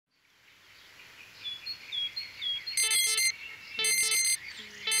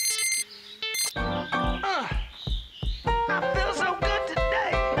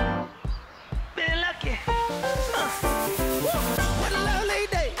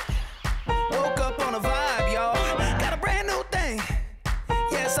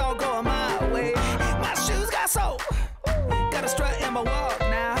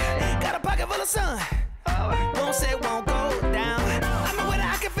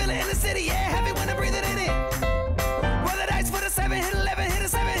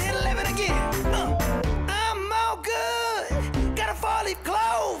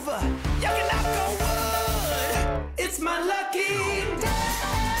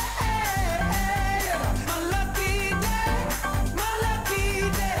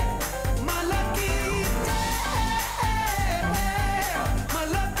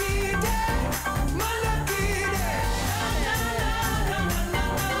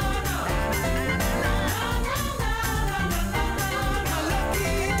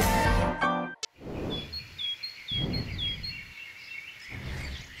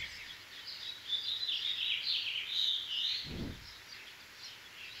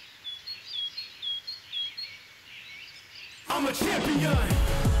I'm a champion.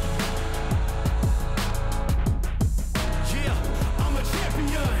 Yeah, I'm a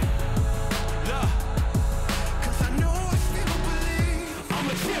champion. Yeah, 'cause I know I still believe I'm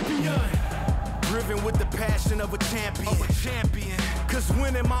a champion. Driven with the passion of a champion. Cause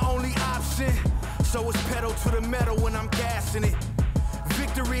winning my only option. So it's pedal to the metal when I'm gassing it.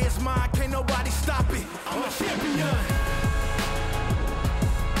 Victory is mine, can't nobody stop it. I'm a champion.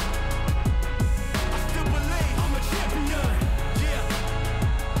 I still believe I'm a champion. Yeah.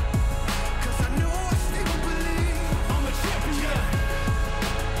 'Cause I know I still believe I'm a champion.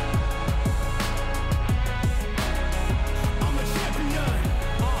 I'm a champion.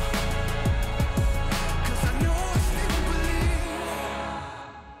 'Cause I know I still believe.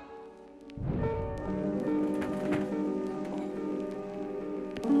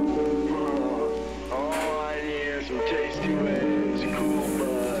 All I need is some tasty waves, cool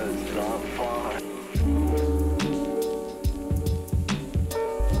buzz, and I'm fine.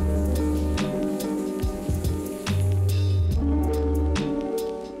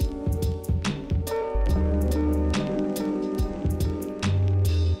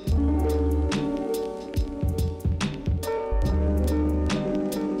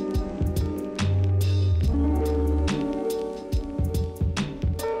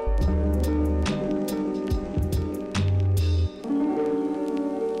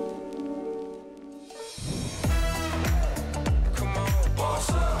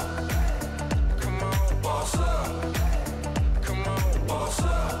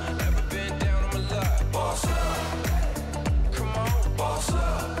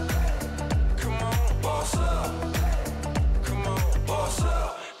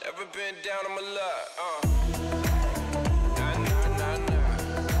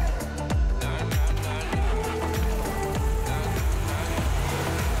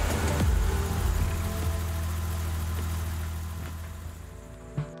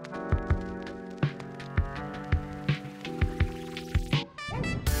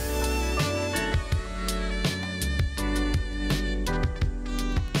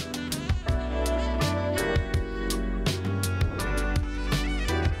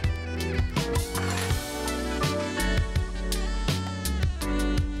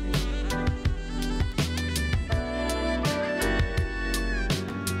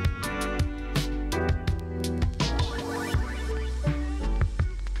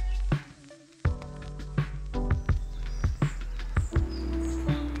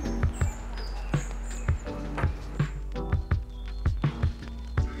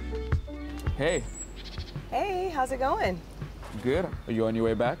 Hey. Hey, how's it going? Good. Are you on your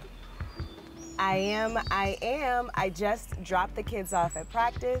way back? I am. I just dropped the kids off at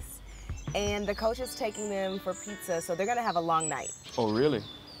practice, and the coach is taking them for pizza, so they're gonna have a long night. Oh, really?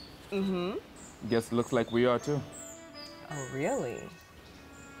 Mm-hmm. Guess it looks like we are too. Oh, really?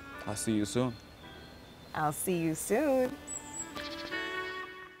 I'll see you soon. I'll see you soon.